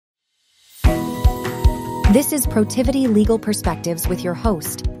This is Protiviti Legal Perspectives with your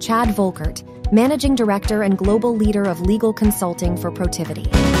host, Chad Volkert, Managing Director and Global Leader of Legal Consulting for Protiviti.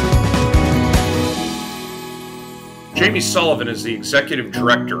 Jamy Sullivan is the Executive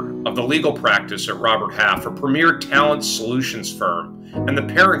Director of the legal practice at Robert Half, a premier talent solutions firm and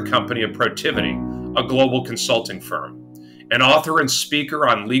the parent company of Protiviti, a global consulting firm. An author and speaker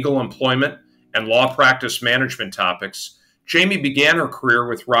on legal employment and law practice management topics, Jamy began her career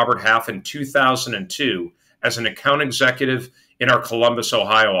with Robert Half in 2002 as an account executive in our Columbus,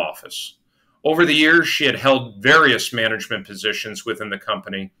 Ohio office. Over the years, she had held various management positions within the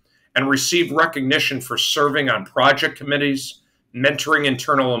company and received recognition for serving on project committees, mentoring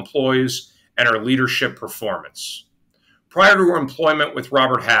internal employees, and her leadership performance. Prior to her employment with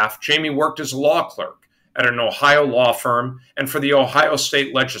Robert Half, Jamy worked as a law clerk at an Ohio law firm and for the Ohio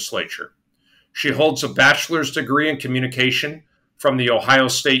State Legislature. She holds a bachelor's degree in communication from the Ohio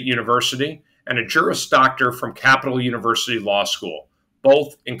State University and a Juris Doctor from Capital University Law School,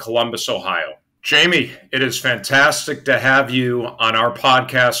 both in Columbus, Ohio. Jamy, it is fantastic to have you on our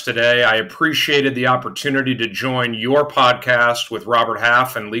podcast today. I appreciated the opportunity to join your podcast with Robert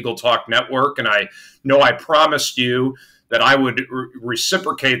Half and Legal Talk Network, and I know I promised you that I would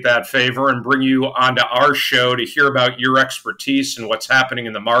reciprocate that favor and bring you onto our show to hear about your expertise and what's happening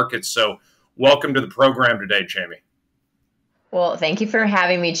in the market. So welcome to the program today, Jamy. Well, thank you for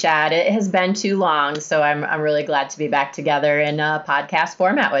having me, Chad. It has been too long, so I'm really glad to be back together in a podcast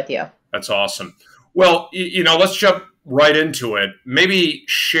format with you. That's awesome. Well, let's jump right into it. Maybe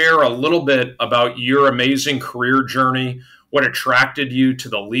share a little bit about your amazing career journey, what attracted you to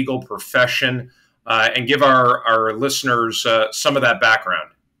the legal profession, and give our listeners some of that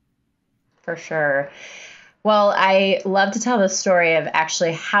background. For sure. Well, I love to tell the story of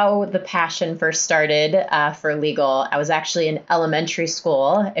actually how the passion first started for legal. I was actually in elementary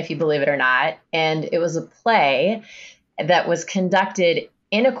school, if you believe it or not, and it was a play that was conducted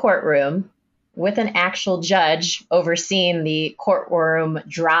in a courtroom with an actual judge overseeing the courtroom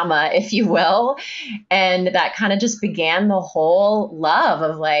drama, if you will. And that kind of just began the whole love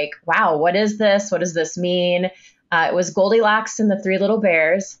of like, wow, what is this? What does this mean? It was Goldilocks and the Three Little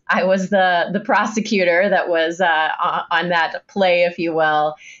Bears. I was the prosecutor that was on that play, if you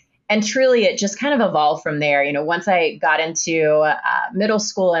will. And truly, it just kind of evolved from there. Once I got into middle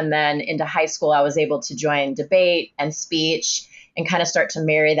school and then into high school, I was able to join debate and speech and kind of start to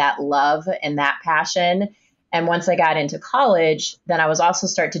marry that love and that passion. And once I got into college, then I was also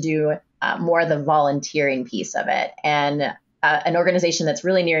start to do more of the volunteering piece of it. And an organization that's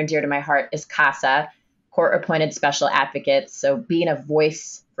really near and dear to my heart is CASA, Court-Appointed Special Advocates. So being a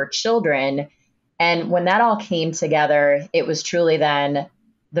voice for children. And when that all came together, it was truly then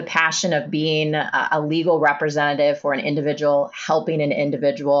the passion of being a legal representative for an individual, helping an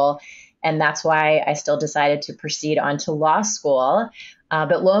individual. And that's why I still decided to proceed on to law school.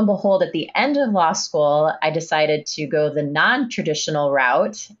 But lo and behold, at the end of law school, I decided to go the non-traditional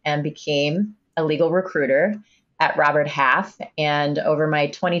route and became a legal recruiter at Robert Half. And over my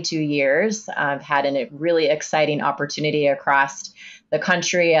 22 years, I've had a really exciting opportunity across the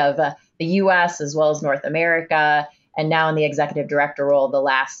country of the US as well as North America, and now in the executive director role the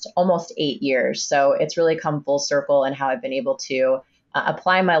last almost 8 years. So it's really come full circle in how I've been able to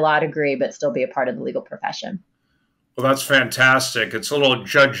apply my law degree, but still be a part of the legal profession. Well, that's fantastic. It's a little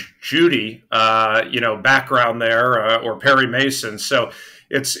Judge Judy, background there, or Perry Mason. So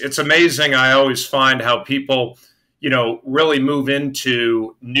it's amazing. I always find how people, really move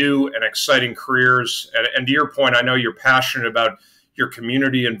into new and exciting careers. And to your point, I know you're passionate about your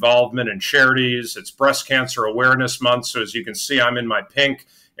community involvement and charities. It's Breast Cancer Awareness Month. So as you can see, I'm in my pink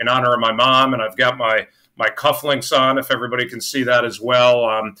in honor of my mom, and I've got my cufflinks on, if everybody can see that as well.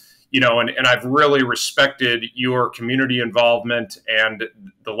 And I've really respected your community involvement and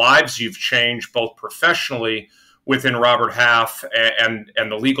the lives you've changed, both professionally within Robert Half and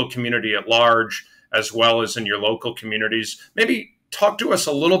the legal community at large, as well as in your local communities. Maybe talk to us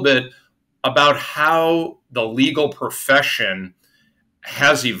a little bit about how the legal profession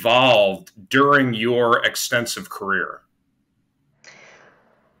has evolved during your extensive career.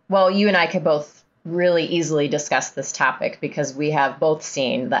 Well, you and I could both really easily discuss this topic because we have both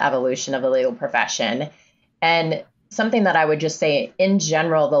seen the evolution of the legal profession. And something that I would just say in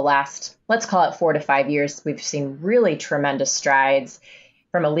general, the last, let's call it 4 to 5 years, we've seen really tremendous strides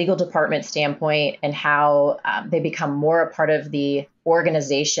from a legal department standpoint and how they become more a part of the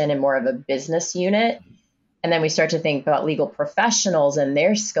organization and more of a business unit. And then we start to think about legal professionals and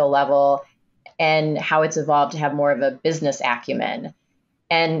their skill level and how it's evolved to have more of a business acumen.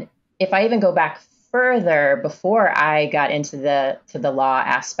 And if I even go back further, before I got into the law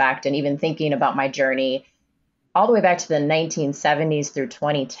aspect and even thinking about my journey, all the way back to the 1970s through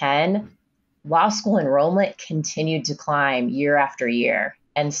 2010, law school enrollment continued to climb year after year.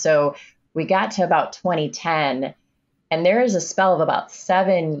 And so we got to about 2010, and there is a spell of about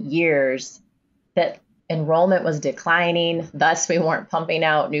 7 years that enrollment was declining. Thus, we weren't pumping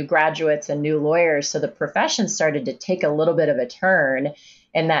out new graduates and new lawyers. So the profession started to take a little bit of a turn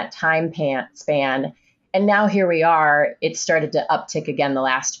in that time span. And now here we are, it started to uptick again the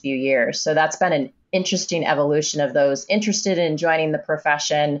last few years. So that's been an interesting evolution of those interested in joining the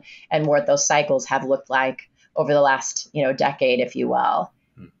profession and what those cycles have looked like over the last, decade, if you will.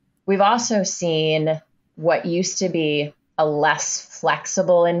 We've also seen what used to be a less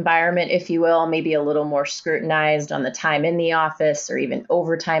flexible environment, if you will, maybe a little more scrutinized on the time in the office or even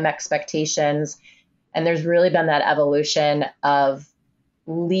overtime expectations. And there's really been that evolution of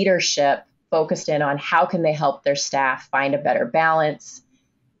leadership focused in on how can they help their staff find a better balance,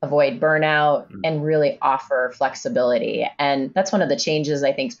 avoid burnout, and really offer flexibility. And that's one of the changes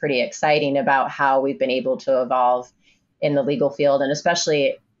I think is pretty exciting about how we've been able to evolve in the legal field, and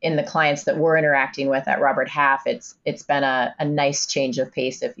especially in the clients that we're interacting with at Robert Half. It's been a nice change of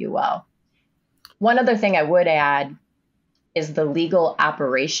pace, if you will. One other thing I would add is the legal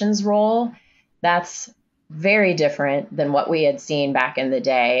operations role. That's very different than what we had seen back in the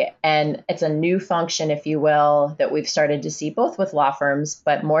day. And it's a new function, if you will, that we've started to see both with law firms,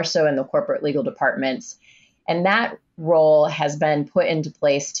 but more so in the corporate legal departments. And that role has been put into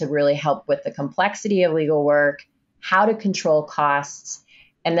place to really help with the complexity of legal work, how to control costs,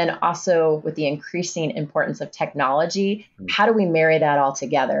 and then also with the increasing importance of technology, how do we marry that all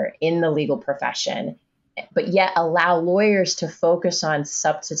together in the legal profession, but yet allow lawyers to focus on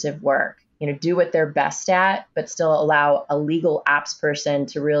substantive work, do what they're best at, but still allow a legal ops person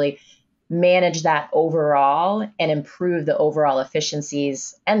to really manage that overall and improve the overall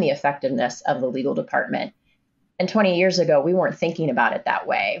efficiencies and the effectiveness of the legal department. And 20 years ago, we weren't thinking about it that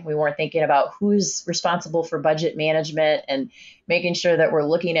way. We weren't thinking about who's responsible for budget management and making sure that we're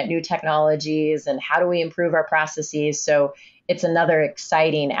looking at new technologies and how do we improve our processes. So it's another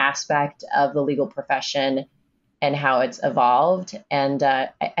exciting aspect of the legal profession and how it's evolved. And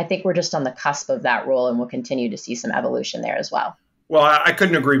I think we're just on the cusp of that role, and we'll continue to see some evolution there as well. Well, I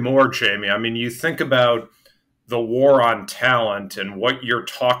couldn't agree more, Jamy. I mean, you think about the war on talent and what you're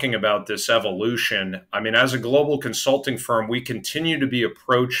talking about, this evolution. I mean, as a global consulting firm, we continue to be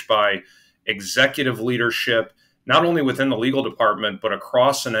approached by executive leadership, not only within the legal department, but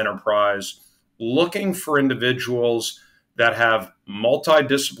across an enterprise, looking for individuals that have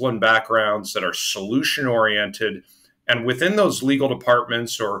multidiscipline backgrounds, that are solution-oriented, and within those legal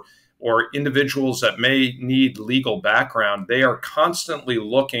departments or individuals that may need legal background, they are constantly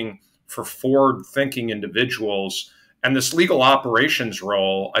looking for forward-thinking individuals. And this legal operations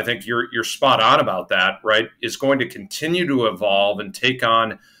role, I think you're spot on about that, right, is going to continue to evolve and take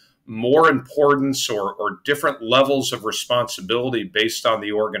on more importance or different levels of responsibility based on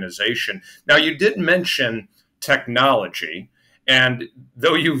the organization. Now, you did mention technology, and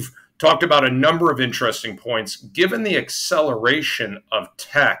though you've talked about a number of interesting points, given the acceleration of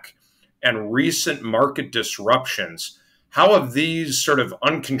tech and recent market disruptions, how have these sort of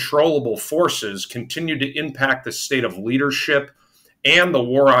uncontrollable forces continued to impact the state of leadership and the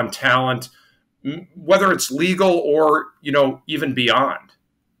war on talent, whether it's legal or, even beyond?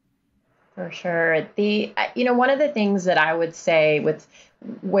 For sure. One of the things that I would say with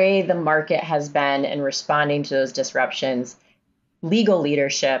way the market has been in responding to those disruptions, legal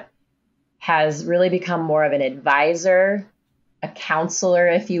leadership has really become more of an advisor, a counselor,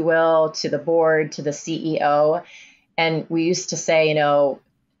 if you will, to the board, to the CEO. And we used to say,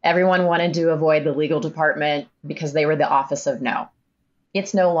 everyone wanted to avoid the legal department because they were the office of no.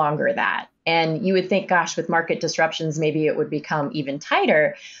 It's no longer that. And you would think, gosh, with market disruptions, maybe it would become even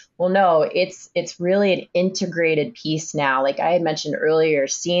tighter. Well, no, it's really an integrated piece now. Like I had mentioned earlier,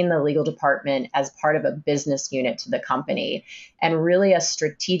 seeing the legal department as part of a business unit to the company and really a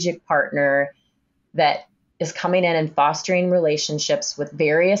strategic partner that is coming in and fostering relationships with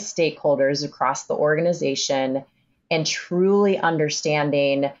various stakeholders across the organization and truly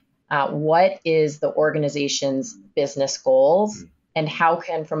understanding what is the organization's business goals and how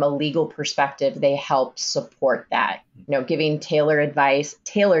can, from a legal perspective, they help support that, giving tailored advice,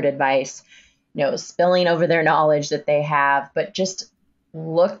 spilling over their knowledge that they have, but just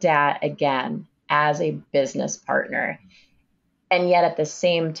looked at, again, as a business partner. And yet at the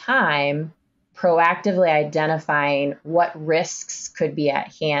same time, proactively identifying what risks could be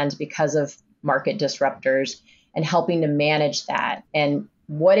at hand because of market disruptors and helping to manage that. And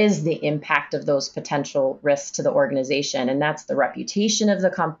what is the impact of those potential risks to the organization? And that's the reputation of the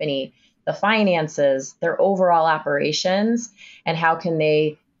company, the finances, their overall operations, and how can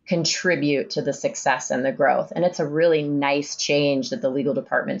they contribute to the success and the growth. And it's a really nice change that the legal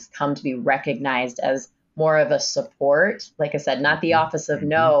departments come to be recognized as more of a support. Like I said, not the office of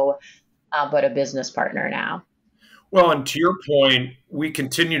no, but a business partner now. Well, and to your point, we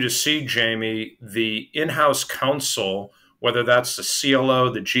continue to see, Jamy, the in-house counsel, whether that's the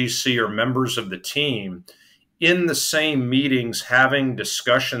CLO, the GC, or members of the team, in the same meetings having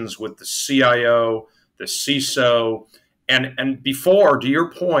discussions with the CIO, the CISO, and before, to your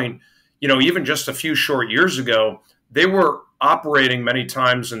point, even just a few short years ago, they were operating many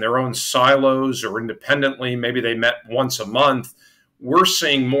times in their own silos or independently. Maybe they met once a month. We're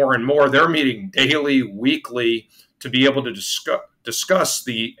seeing more and more. They're meeting daily, weekly, to be able to discuss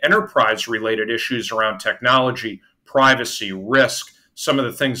the enterprise-related issues around technology, privacy, risk, some of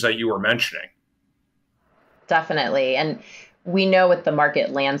the things that you were mentioning. Definitely. And we know with the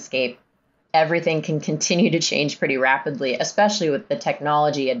market landscape, everything can continue to change pretty rapidly, especially with the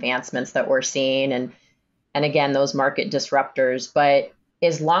technology advancements that we're seeing and again, those market disruptors. But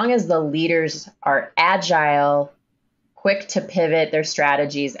as long as the leaders are agile, quick to pivot their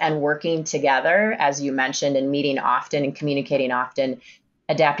strategies and working together, as you mentioned, and meeting often and communicating often,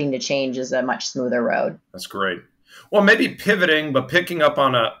 adapting to change is a much smoother road. That's great. Well, maybe pivoting, but picking up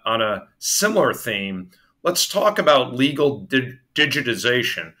on a similar theme, let's talk about legal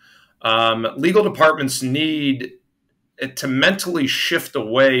digitization. Legal departments need to mentally shift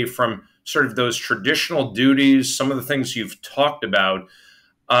away from sort of those traditional duties, some of the things you've talked about,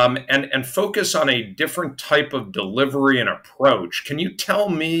 and focus on a different type of delivery and approach. Can you tell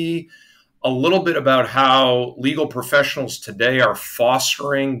me a little bit about how legal professionals today are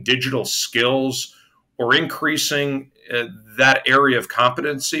fostering digital skills or increasing that area of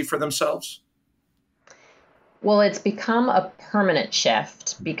competency for themselves? Well, it's become a permanent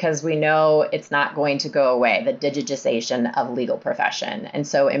shift because we know it's not going to go away, the digitization of legal profession. And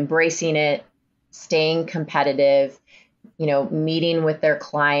so embracing it, staying competitive, meeting with their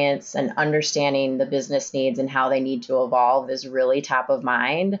clients and understanding the business needs and how they need to evolve is really top of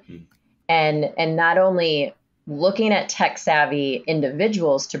mind. And not only looking at tech savvy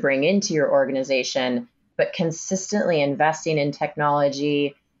individuals to bring into your organization, but consistently investing in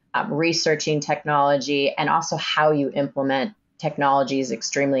technology, researching technology, and also how you implement technology is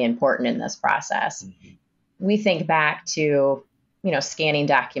extremely important in this process. We think back to scanning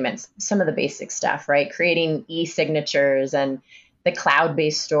documents, some of the basic stuff, right? Creating e-signatures and the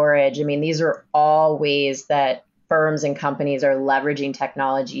cloud-based storage. I mean, these are all ways that firms and companies are leveraging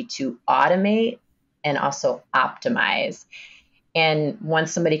technology to automate and also optimize. And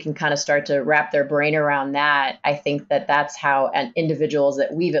once somebody can kind of start to wrap their brain around that, I think that that's how individuals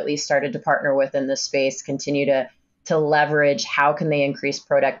that we've at least started to partner with in this space continue to leverage how can they increase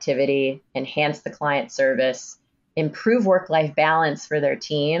productivity, enhance the client service, improve work-life balance for their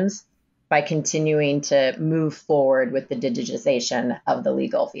teams by continuing to move forward with the digitization of the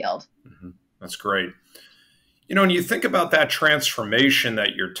legal field. That's great. When you think about that transformation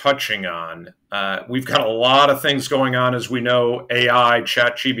that you're touching on, we've got a lot of things going on, as we know, AI,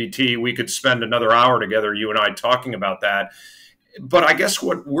 ChatGPT. We could spend another hour together, you and I, talking about that. But I guess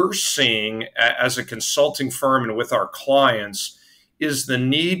what we're seeing as a consulting firm and with our clients is the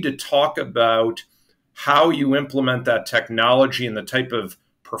need to talk about how you implement that technology and the type of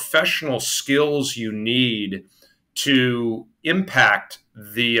professional skills you need to impact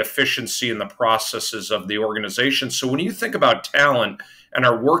the efficiency and the processes of the organization. So when you think about talent and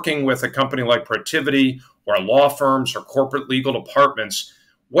are working with a company like Protiviti or law firms or corporate legal departments,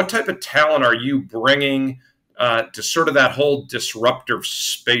 what type of talent are you bringing to sort of that whole disruptive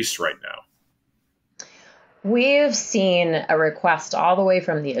space right now? We've seen a request all the way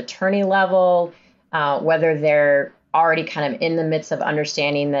from the attorney level, whether they're already kind of in the midst of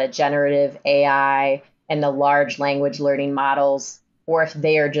understanding the generative AI and the large language learning models, or if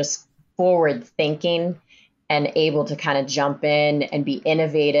they are just forward thinking and able to kind of jump in and be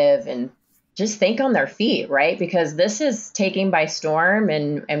innovative and just think on their feet, right? Because this is taking by storm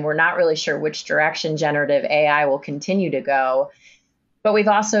and we're not really sure which direction generative AI will continue to go. But we've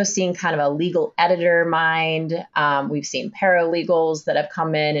also seen kind of a legal editor mind. We've seen paralegals that have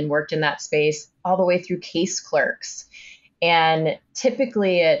come in and worked in that space all the way through case clerks. And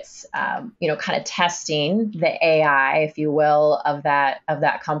typically it's, kind of testing the AI, if you will, of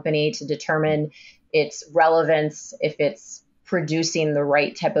that company to determine its relevance, if it's producing the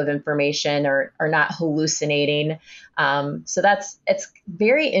right type of information or not hallucinating. So it's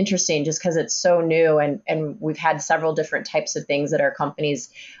very interesting just because it's so new, and we've had several different types of things that our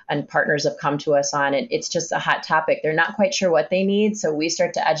companies and partners have come to us on. And it's just a hot topic. They're not quite sure what they need. So we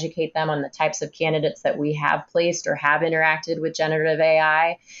start to educate them on the types of candidates that we have placed or have interacted with generative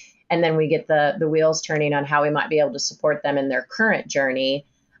AI. And then we get the wheels turning on how we might be able to support them in their current journey.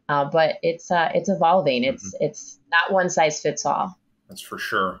 But it's evolving. It's not one size fits all. That's for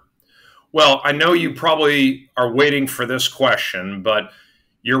sure. Well, I know you probably are waiting for this question, but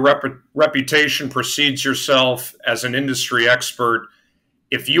your reputation precedes yourself as an industry expert.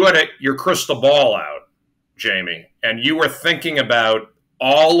 If you had your crystal ball out, Jamy, and you were thinking about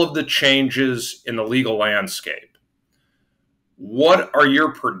all of the changes in the legal landscape, what are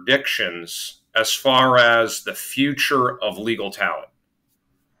your predictions as far as the future of legal talent?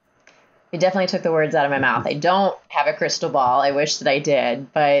 You definitely took the words out of my mouth. I don't have a crystal ball. I wish that I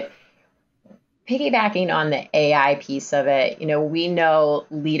did. But piggybacking on the AI piece of it, we know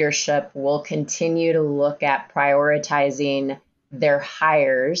leadership will continue to look at prioritizing their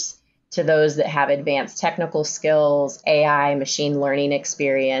hires to those that have advanced technical skills, AI, machine learning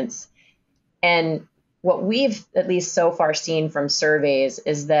experience. And what we've at least so far seen from surveys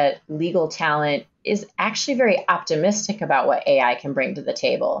is that legal talent is actually very optimistic about what AI can bring to the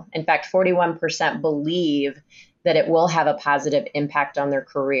table. In fact, 41% believe that it will have a positive impact on their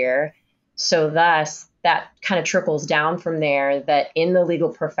career. So thus, that kind of trickles down from there, that in the legal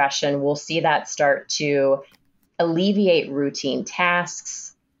profession, we'll see that start to alleviate routine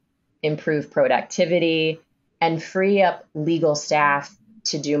tasks, improve productivity, and free up legal staff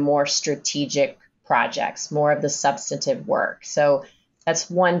to do more strategic projects, more of the substantive work. So that's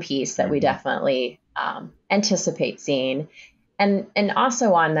one piece that we definitely anticipate seeing. And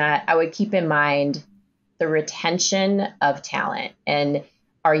also on that, I would keep in mind the retention of talent. And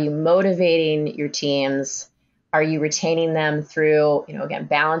are you motivating your teams? Are you retaining them through, again,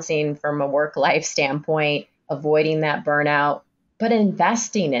 balancing from a work-life standpoint, avoiding that burnout, but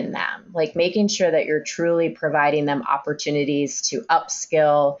investing in them, like making sure that you're truly providing them opportunities to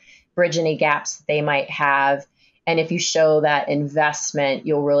upskill, bridge any gaps that they might have. And if you show that investment,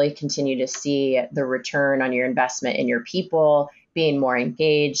 you'll really continue to see the return on your investment in your people, being more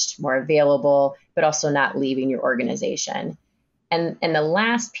engaged, more available, but also not leaving your organization. And the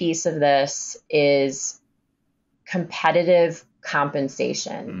last piece of this is competitive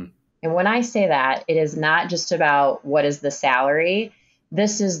compensation. And when I say that, it is not just about what is the salary.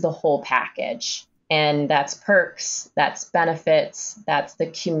 This is the whole package. And that's perks, that's benefits, that's the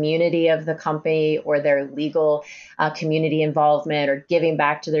community of the company or their legal community involvement or giving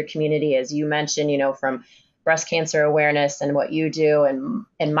back to their community, as you mentioned, from breast cancer awareness and what you do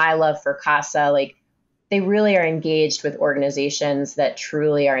and my love for CASA, like they really are engaged with organizations that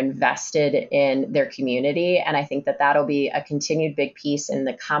truly are invested in their community. And I think that that'll be a continued big piece in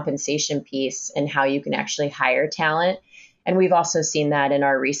the compensation piece and how you can actually hire talent. And we've also seen that in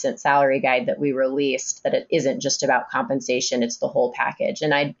our recent salary guide that we released, that it isn't just about compensation, it's the whole package.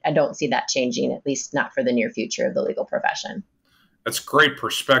 And I don't see that changing, at least not for the near future of the legal profession. That's great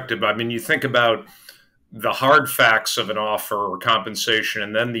perspective. I mean, you think about the hard facts of an offer or compensation,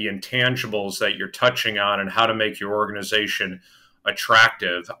 and then the intangibles that you're touching on and how to make your organization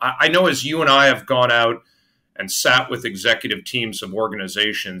attractive. I know as you and I have gone out and sat with executive teams of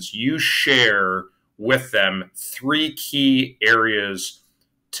organizations, you share with them 3 key areas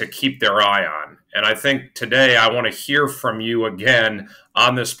to keep their eye on. And I think today I want to hear from you again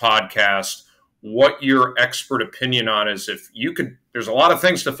on this podcast what your expert opinion on is. If you could, there's a lot of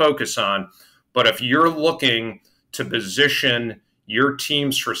things to focus on, but if you're looking to position your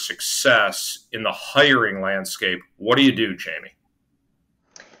teams for success in the hiring landscape, what do you do, Jamy?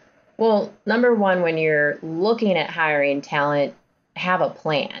 Well, number one, when you're looking at hiring talent, have a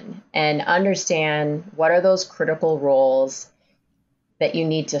plan and understand what are those critical roles that you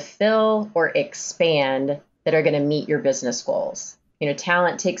need to fill or expand that are going to meet your business goals.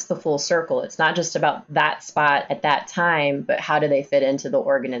 Talent takes the full circle. It's not just about that spot at that time, but how do they fit into the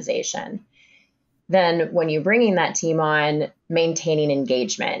organization? Then when you're bringing that team on, maintaining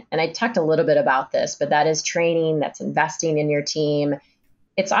engagement. And I talked a little bit about this, but that is training, that's investing in your team.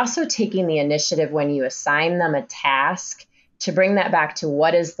 It's also taking the initiative when you assign them a task to bring that back to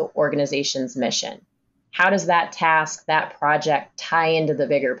what is the organization's mission? How does that task, that project tie into the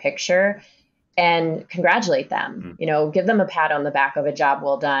bigger picture? And congratulate them, give them a pat on the back of a job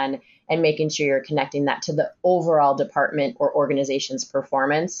well done, and making sure you're connecting that to the overall department or organization's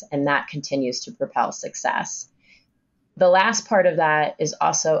performance. And that continues to propel success. The last part of that is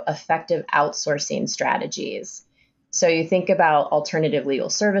also effective outsourcing strategies. So you think about alternative legal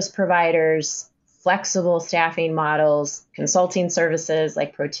service providers, flexible staffing models, consulting services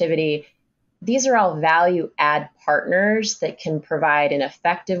like Protiviti. These are all value add partners that can provide an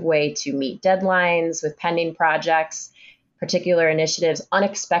effective way to meet deadlines with pending projects, particular initiatives,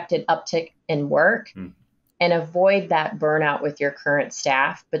 unexpected uptick in work, and avoid that burnout with your current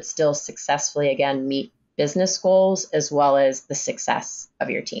staff, but still successfully, again, meet business goals as well as the success of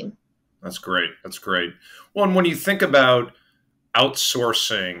your team. That's great. That's great. Well, and when you think about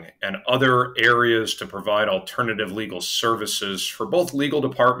outsourcing and other areas to provide alternative legal services for both legal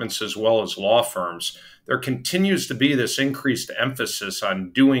departments as well as law firms, there continues to be this increased emphasis on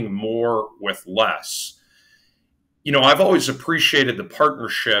doing more with less. You know, I've always appreciated the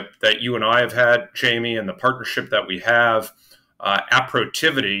partnership that you and I have had, Jamy, and the partnership that we have at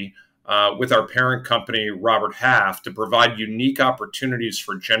Protiviti with our parent company, Robert Half, to provide unique opportunities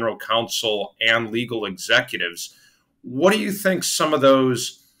for general counsel and legal executives. What do you think some of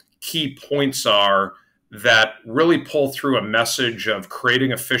those key points are that really pull through a message of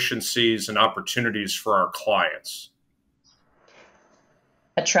creating efficiencies and opportunities for our clients?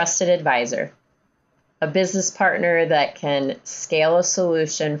 A trusted advisor, a business partner that can scale a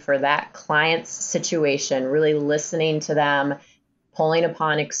solution for that client's situation, really listening to them, pulling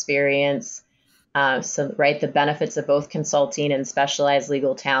upon experience, the benefits of both consulting and specialized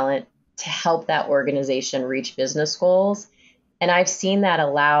legal talent to help that organization reach business goals. And I've seen that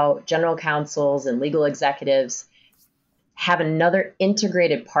allow general counsels and legal executives have another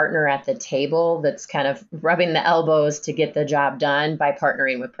integrated partner at the table that's kind of rubbing the elbows to get the job done by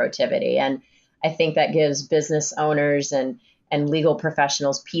partnering with Protiviti. And I think that gives business owners and legal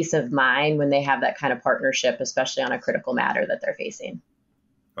professionals peace of mind when they have that kind of partnership, especially on a critical matter that they're facing.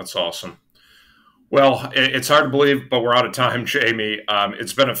 That's awesome. Well, it's hard to believe, but we're out of time, Jamy.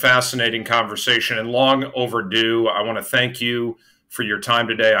 It's been a fascinating conversation and long overdue. I want to thank you for your time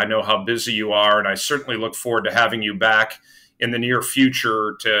today. I know how busy you are, and I certainly look forward to having you back in the near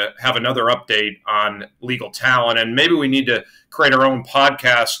future to have another update on legal talent. And maybe we need to create our own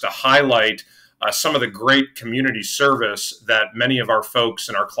podcast to highlight some of the great community service that many of our folks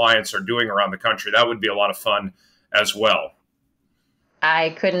and our clients are doing around the country. That would be a lot of fun as well.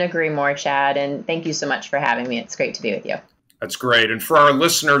 I couldn't agree more, Chad, and thank you so much for having me. It's great to be with you. That's great. And for our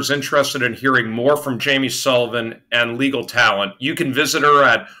listeners interested in hearing more from Jamy Sullivan and legal talent, you can visit her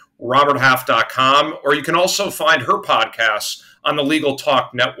at roberthalf.com, or you can also find her podcasts on the Legal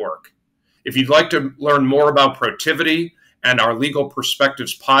Talk Network. If you'd like to learn more about Protiviti and our Legal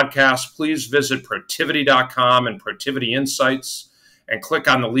Perspectives podcast, please visit protiviti.com and Protiviti Insights and click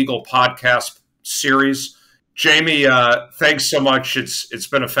on the Legal Podcast series. Jamy, thanks so much. It's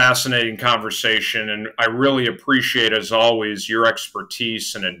been a fascinating conversation, and I really appreciate, as always, your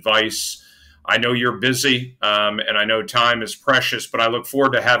expertise and advice. I know you're busy, and I know time is precious, but I look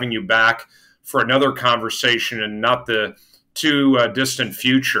forward to having you back for another conversation in not the too distant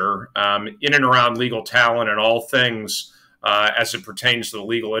future in and around legal talent and all things as it pertains to the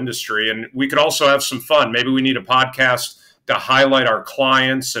legal industry. And we could also have some fun. Maybe we need a podcast to highlight our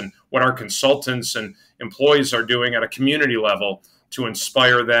clients and what our consultants and employees are doing at a community level to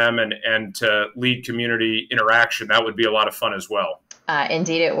inspire them and to lead community interaction. That would be a lot of fun as well.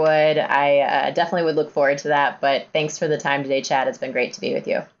 Indeed it would. I definitely would look forward to that. But thanks for the time today, Chad. It's been great to be with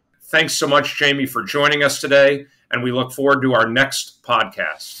you. Thanks so much, Jamy, for joining us today. And we look forward to our next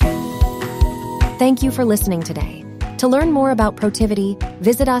podcast. Thank you for listening today. To learn more about Protiviti,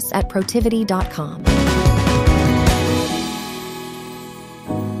 visit us at protiviti.com.